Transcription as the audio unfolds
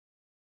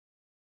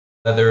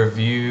The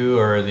review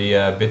or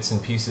the bits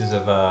and pieces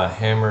of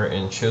Hammer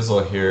and Chisel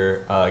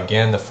here.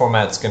 Again, the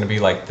format's going to be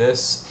like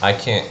this. I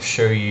can't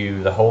show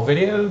you the whole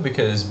video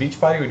because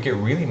Beachbody would get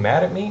really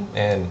mad at me,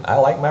 and I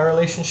like my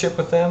relationship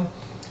with them.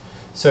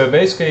 So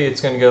basically it's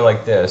going to go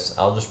like this.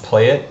 I'll just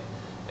play it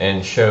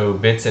and show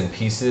bits and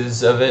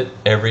pieces of it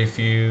every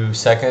few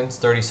seconds,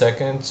 30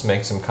 seconds,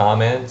 make some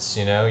comments.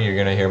 You know, you're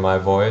going to hear my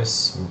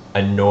voice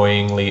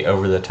annoyingly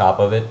over the top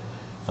of it.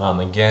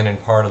 Again, and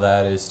part of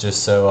that is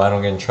just so I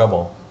don't get in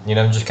trouble. You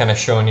know, I'm just kind of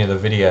showing you the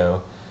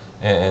video,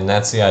 and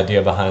that's the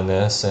idea behind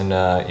this. And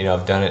you know,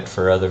 I've done it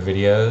for other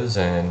videos,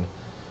 and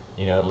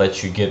you know, it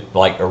lets you get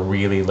like a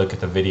really look at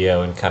the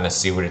video and kind of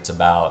see what it's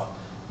about.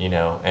 You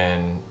know,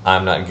 and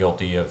I'm not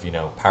guilty of, you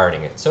know,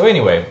 pirating it. So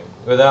anyway,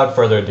 without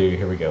further ado,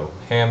 here we go.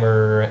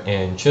 Hammer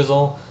and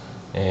Chisel,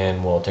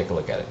 and we'll take a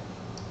look at it.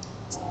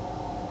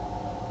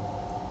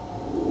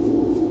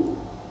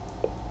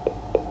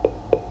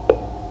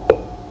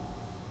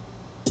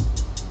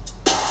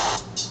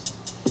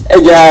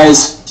 Hey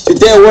guys,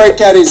 today's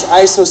workout is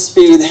iso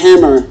speed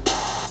hammer.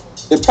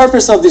 The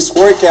purpose of this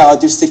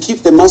workout is to keep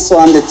the muscle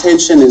under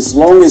tension as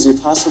long as you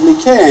possibly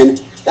can.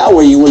 That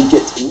way you will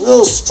get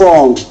real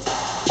strong.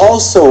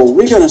 Also,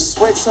 we're going to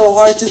sweat so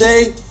hard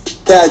today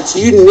that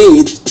you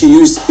need to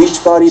use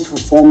Beachbody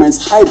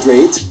Performance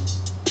Hydrate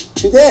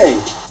today.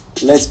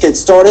 Let's get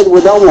started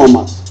with our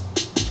warm-up.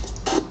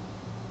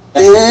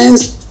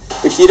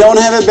 Hands, if you don't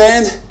have a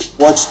band,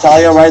 watch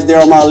Talia right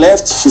there on my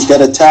left. She's got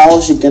a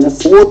towel, she can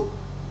afford.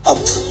 Up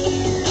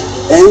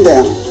and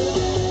down.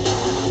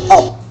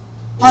 Up.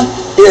 On.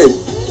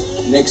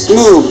 Good. Next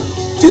move.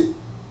 Do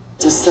at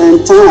the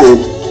same time.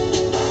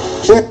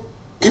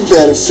 You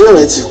better feel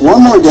it.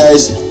 One more,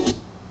 guys.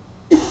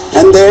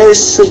 And there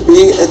should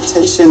be a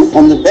tension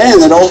on the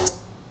band at all.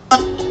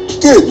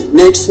 Good.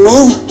 Next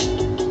move.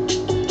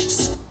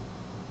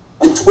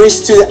 And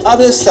twist to the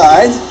other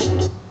side.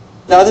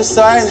 The other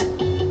side.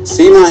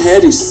 See my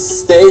head? You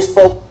stay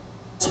focused.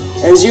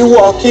 As you're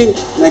walking,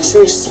 make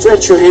sure you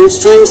stretch your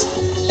hamstrings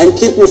and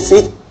keep your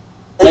feet.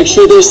 Make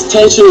sure there's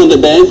tension on the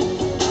band.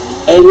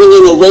 And we're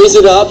going to raise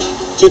it up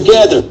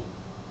together.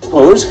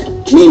 Pose,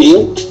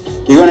 meaning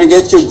you're going to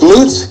get your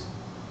glutes.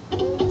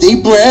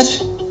 Deep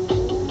breath.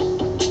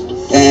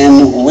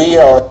 And we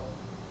are.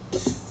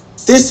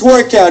 This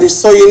workout is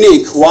so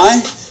unique.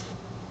 Why?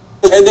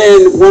 And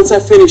then once I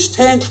finish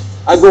 10,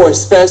 I go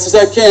as fast as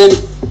I can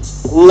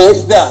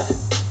like that.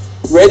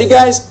 Ready,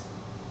 guys?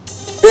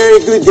 Very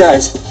good,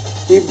 guys.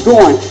 Keep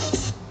going.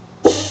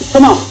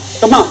 Come on,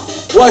 come on.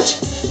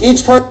 Watch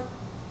each part.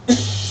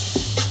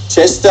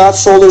 Chest up,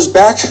 shoulders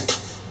back.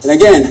 And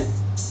again,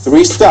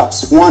 3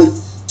 stops. 1,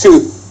 2,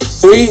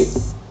 3.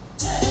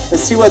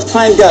 Let's see what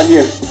Clint got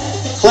here.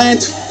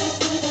 Clint,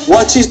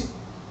 watch his.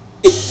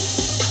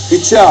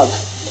 Good job.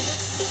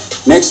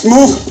 Next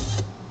move.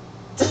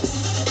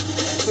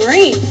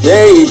 Great.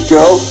 There you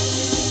go.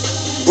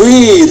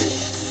 Breathe.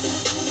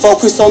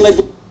 Focus on the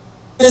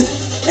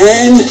breath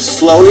and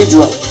slowly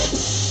drop.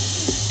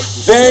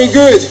 Very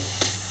good.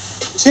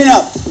 Chin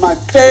up, my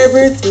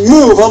favorite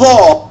move of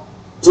all.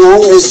 As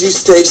long as you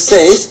stay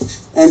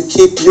safe and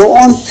keep your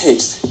own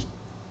pace.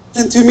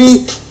 Listen to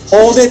me,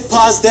 hold it,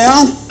 pause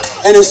down,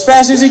 and as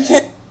fast as you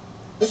can.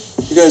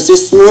 Because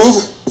this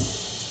move,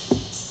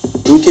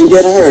 we can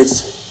get hurt.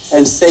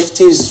 And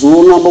safety is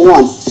rule number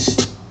 1.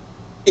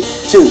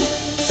 2,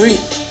 3,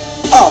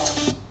 up.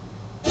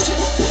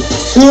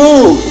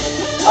 2,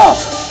 up.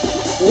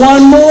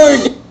 1 more.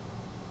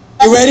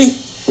 You ready?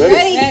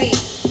 Ready.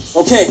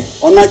 Okay,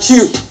 on my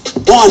cue.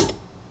 1,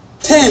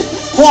 10,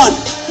 1,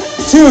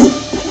 2,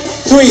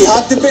 3,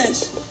 hop the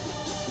bench.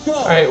 Go.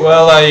 Alright,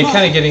 well, you're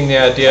kind of getting the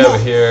idea over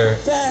here,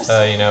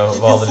 you know,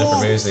 of all the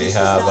different moves that you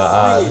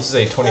have. This is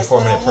a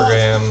 24-minute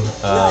program.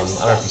 I don't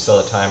know if you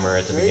saw the timer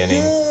at the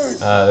beginning.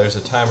 There's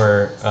a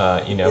timer,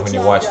 you know, when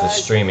you watch the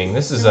streaming.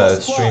 This is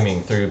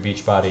streaming through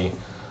Beachbody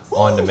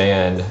on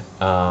demand.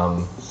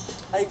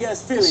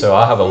 So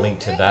I'll have a link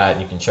to that,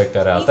 and you can check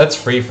that out. That's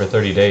free for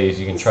 30 days.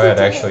 You can try it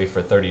actually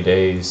for 30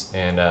 days,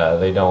 and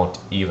they don't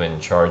even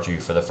charge you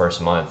for the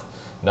first month.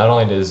 Not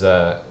only does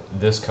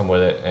this come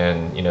with it,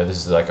 and you know, this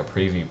is like a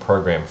preview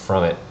program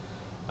from it,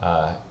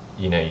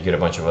 you know, you get a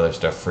bunch of other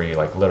stuff free,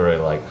 like literally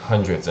like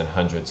hundreds and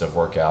hundreds of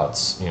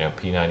workouts, you know,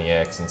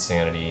 P90X,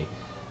 Insanity,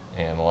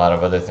 and a lot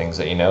of other things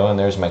that you know. And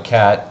there's my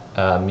cat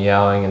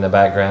meowing in the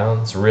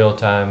background. It's real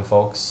time,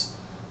 folks.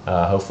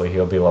 Hopefully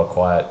he'll be a little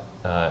quiet.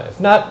 If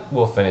not,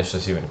 we'll finish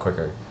this even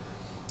quicker.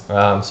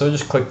 So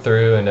just click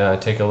through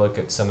and take a look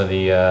at some of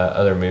the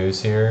other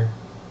moves here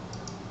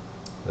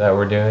that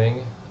we're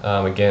doing.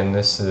 Again,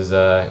 this is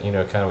you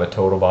know, kind of a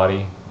total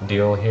body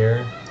deal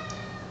here,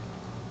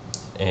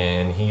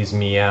 and he's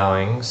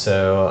meowing.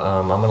 So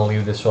I'm gonna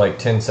leave this for like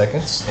 10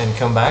 seconds and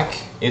come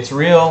back. It's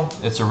real.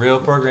 It's a real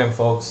program,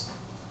 folks.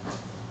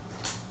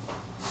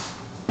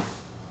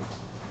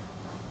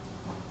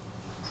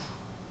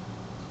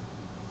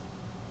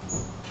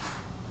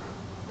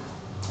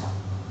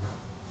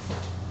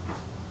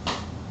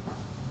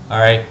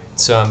 Alright,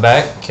 so I'm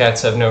back.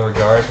 Cats have no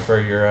regard for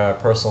your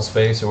personal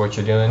space or what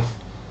you're doing.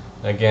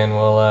 Again,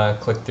 we'll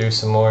click through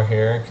some more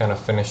here, kind of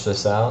finish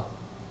this out.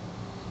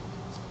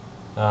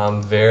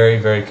 Very,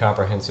 very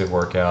comprehensive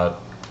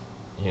workout.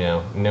 You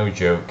know, no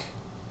joke.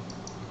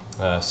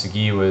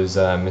 Cize was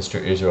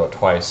Mr. Israel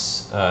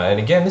twice. And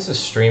again, this is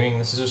streaming.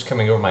 This is just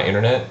coming over my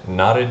internet,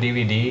 not a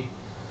DVD.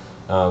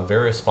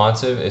 Very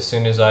responsive. As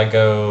soon as I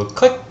go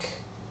click,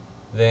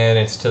 then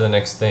it's to the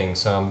next thing.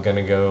 So I'm going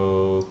to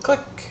go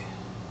click,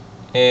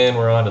 and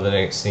we're on to the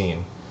next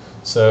scene.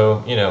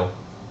 So, you know,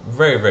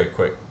 very, very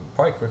quick.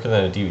 Probably quicker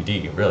than a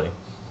DVD, really.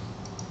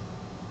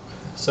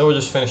 So we'll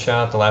just finish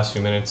out the last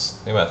few minutes.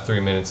 I think about 3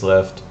 minutes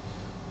left.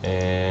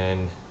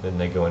 And then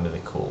they go into the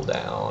cool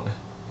down.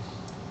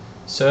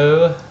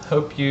 So,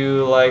 hope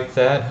you liked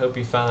that. Hope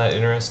you found that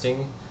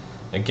interesting.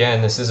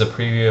 Again, this is a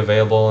preview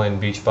available in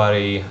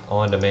Beachbody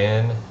On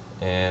Demand,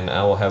 and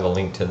I will have a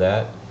link to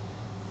that.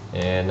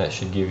 And that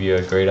should give you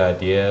a great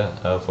idea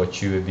of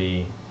what you would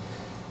be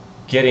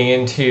getting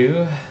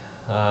into.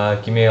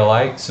 Give me a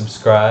like,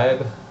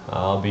 subscribe.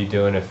 I'll be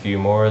doing a few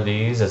more of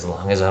these as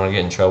long as I don't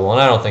get in trouble,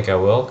 and I don't think I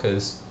will,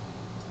 because,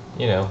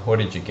 you know, what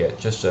did you get?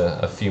 Just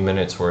a few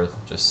minutes worth,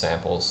 just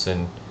samples,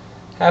 and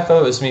half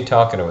of it was me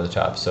talking over the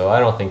top, so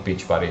I don't think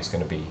Beachbody is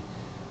going to be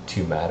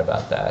too mad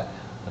about that.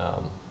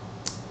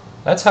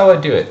 That's how I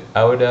do it.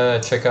 I would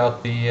check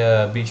out the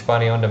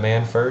Beachbody On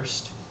Demand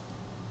first,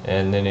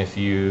 and then if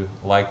you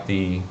like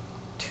the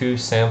 2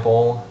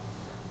 sample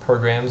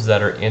programs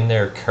that are in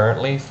there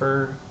currently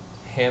for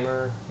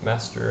Hammer,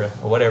 Master,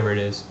 whatever it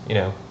is, you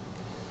know,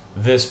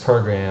 this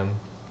program,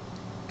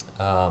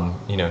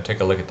 you know,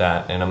 take a look at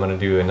that. And I'm going to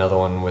do another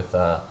one with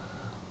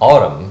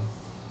Autumn,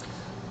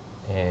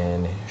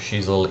 and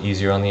she's a little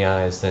easier on the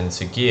eyes than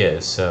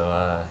Cize,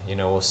 so you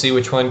know, we'll see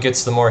which one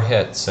gets the more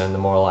hits and the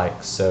more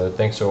likes. So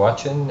thanks for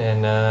watching,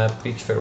 and Beach Fit